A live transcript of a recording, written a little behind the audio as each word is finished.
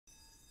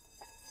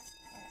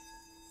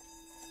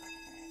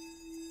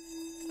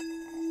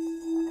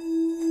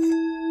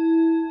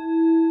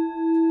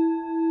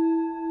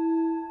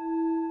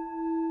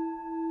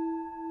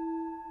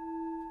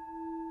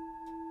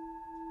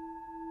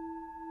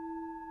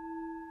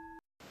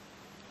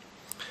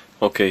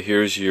Okay,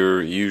 here's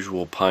your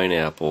usual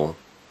pineapple.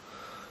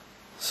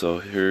 So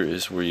here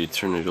is where you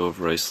turn it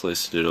over. I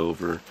sliced it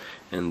over,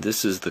 and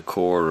this is the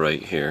core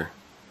right here.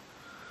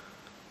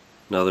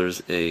 Now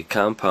there's a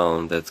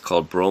compound that's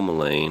called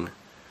bromelain,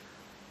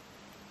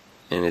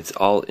 and it's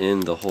all in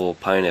the whole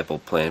pineapple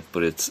plant,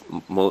 but it's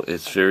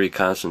very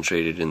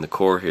concentrated in the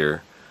core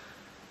here.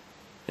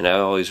 And I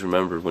always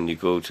remember when you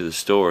go to the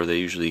store, they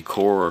usually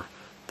core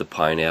the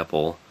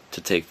pineapple to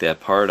take that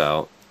part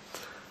out.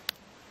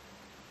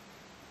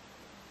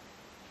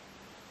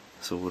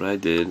 So what I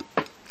did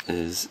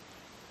is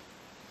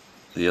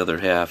the other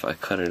half, I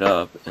cut it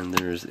up, and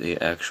there's the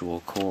actual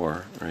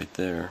core right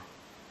there.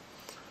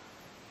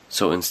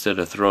 So instead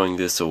of throwing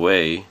this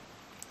away,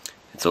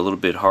 it's a little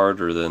bit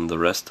harder than the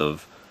rest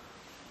of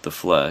the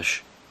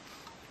flesh,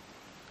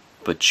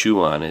 but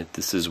chew on it.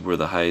 This is where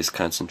the highest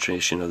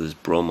concentration of this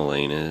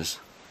bromelain is.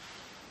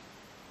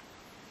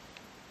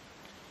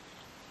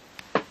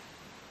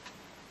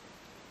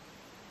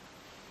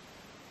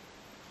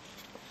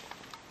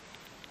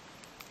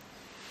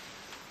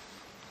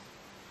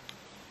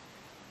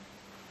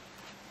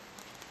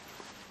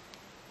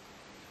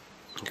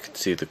 You can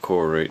see the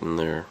core right in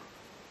there.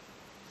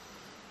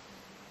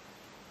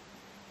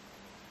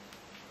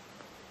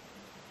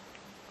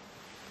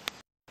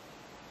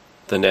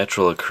 The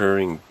natural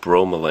occurring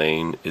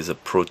bromelain is a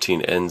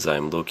protein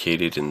enzyme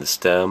located in the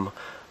stem,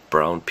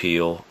 brown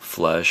peel,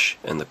 flesh,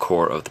 and the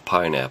core of the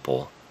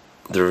pineapple.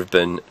 There have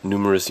been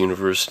numerous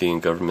university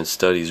and government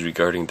studies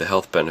regarding the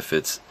health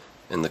benefits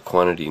and the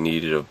quantity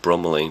needed of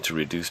bromelain to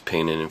reduce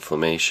pain and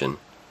inflammation.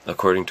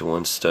 According to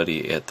one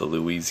study at the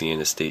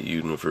Louisiana State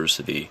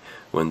University,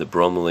 when the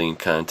bromelain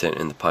content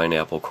in the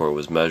pineapple core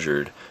was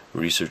measured,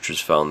 researchers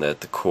found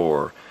that the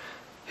core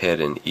had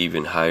an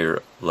even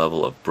higher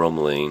level of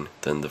bromelain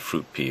than the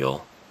fruit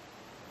peel.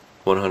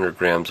 100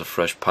 grams of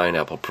fresh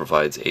pineapple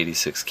provides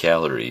 86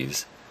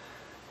 calories.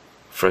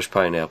 Fresh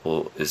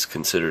pineapple is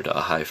considered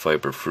a high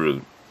fiber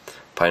fruit.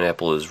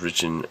 Pineapple is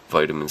rich in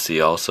vitamin C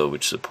also,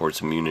 which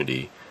supports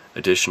immunity.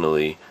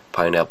 Additionally,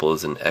 pineapple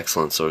is an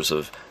excellent source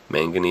of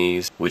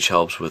manganese, which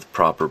helps with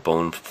proper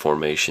bone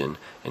formation,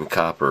 and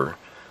copper.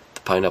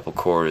 The pineapple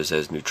core is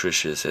as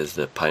nutritious as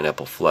the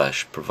pineapple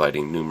flesh,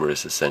 providing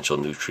numerous essential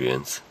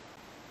nutrients.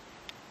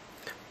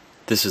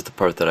 This is the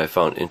part that I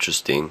found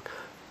interesting.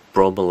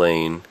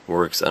 Bromelain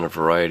works on a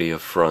variety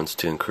of fronts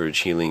to encourage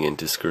healing and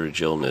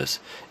discourage illness.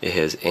 It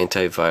has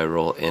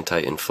antiviral,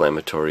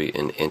 anti-inflammatory,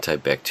 and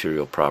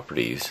antibacterial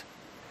properties.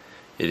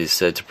 It is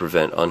said to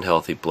prevent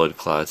unhealthy blood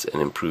clots and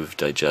improve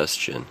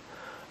digestion.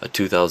 A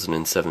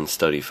 2007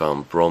 study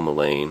found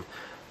bromelain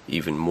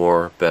even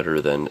more better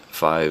than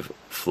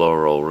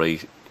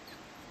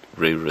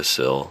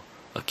 5-fluorouracil,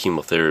 a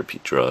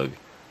chemotherapy drug,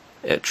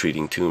 at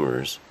treating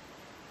tumors.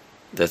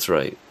 That's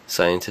right,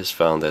 scientists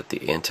found that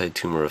the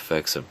anti-tumor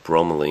effects of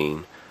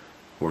bromelain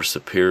were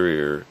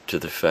superior to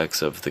the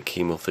effects of the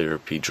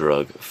chemotherapy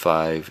drug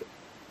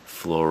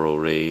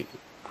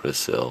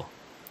 5-fluorouracil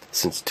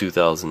since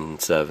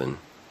 2007.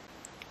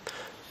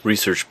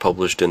 Research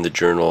published in the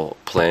journal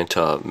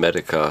Planta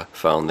Medica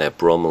found that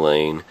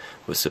bromelain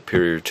was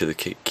superior to the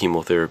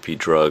chemotherapy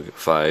drug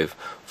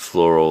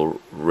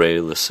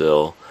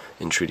 5-fluorouracil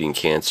in treating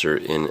cancer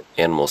in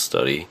animal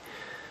study.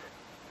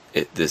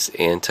 This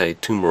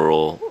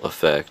anti-tumoral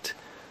effect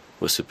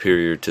was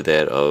superior to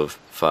that of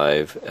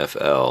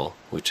 5-FL,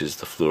 which is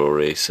the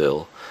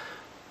fluorouracil,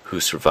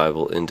 whose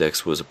survival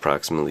index was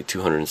approximately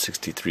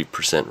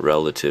 263%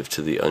 relative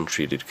to the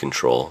untreated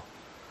control.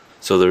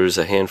 So there is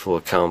a handful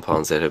of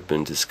compounds that have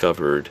been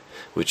discovered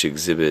which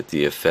exhibit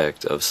the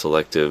effect of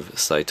selective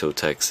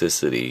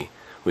cytotoxicity,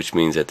 which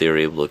means that they are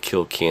able to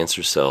kill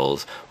cancer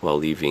cells while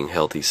leaving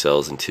healthy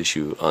cells and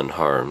tissue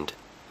unharmed.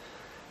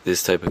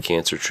 This type of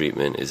cancer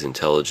treatment is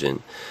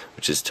intelligent,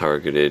 which is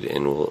targeted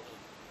and will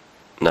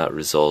not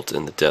result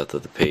in the death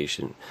of the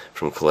patient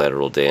from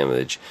collateral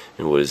damage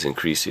in what is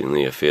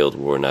increasingly a failed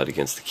war not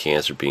against the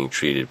cancer being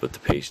treated but the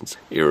patient's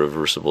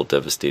irreversible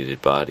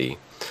devastated body.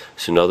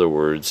 So in other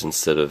words,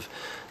 instead of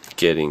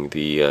getting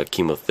the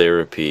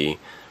chemotherapy,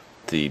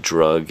 the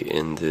drug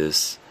in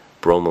this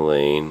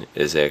bromelain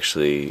is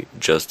actually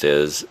just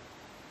as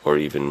or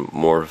even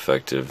more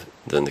effective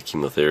than the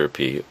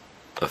chemotherapy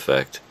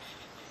effect,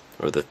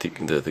 or the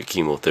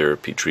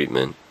chemotherapy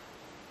treatment.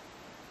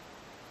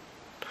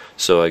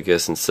 So I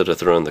guess instead of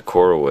throwing the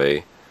core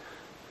away,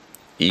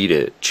 eat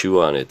it,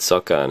 chew on it,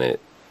 suck on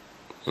it,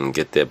 and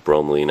get that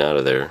bromelain out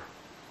of there.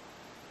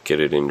 Get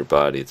it in your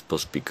body. It's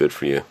supposed to be good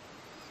for you.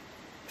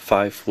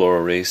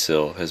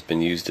 5-fluorouracil has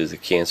been used as a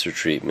cancer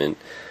treatment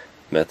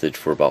method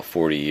for about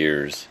 40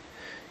 years.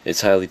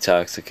 It's highly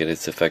toxic and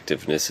its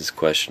effectiveness is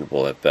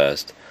questionable at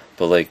best,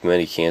 but like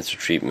many cancer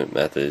treatment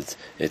methods,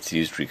 it's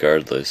used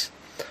regardless.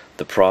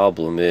 The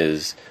problem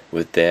is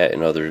with that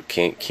and other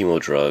chemo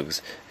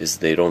drugs is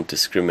they don't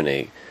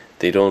discriminate.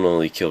 They don't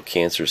only kill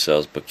cancer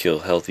cells but kill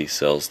healthy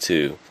cells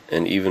too.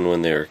 And even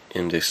when they're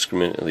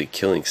indiscriminately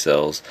killing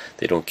cells,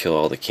 they don't kill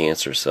all the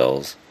cancer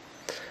cells.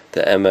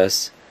 The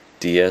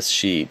MSDS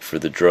sheet for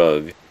the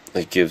drug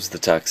it gives the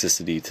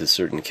toxicity to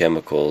certain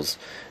chemicals.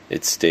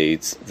 It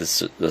states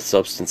the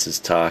substance is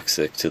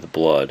toxic to the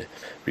blood.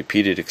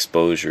 Repeated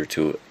exposure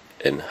to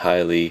an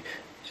highly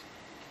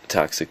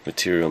toxic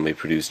material may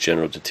produce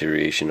general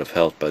deterioration of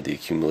health by the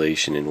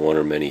accumulation in one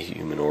or many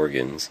human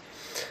organs.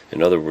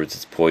 In other words,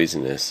 it's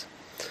poisonous.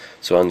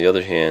 So on the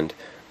other hand,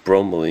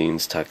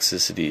 bromelaine's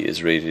toxicity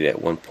is rated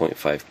at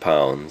 1.5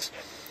 pounds,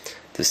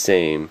 the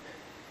same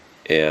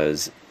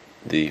as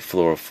the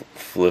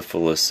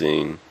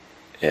fluorophyllicine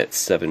at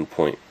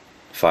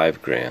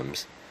 7.5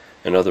 grams.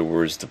 In other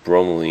words, the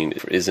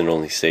bromelain isn't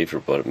only safer,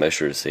 but a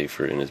measure is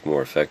safer and is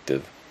more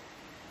effective.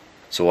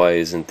 So why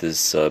isn't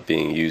this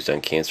being used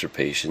on cancer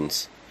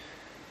patients?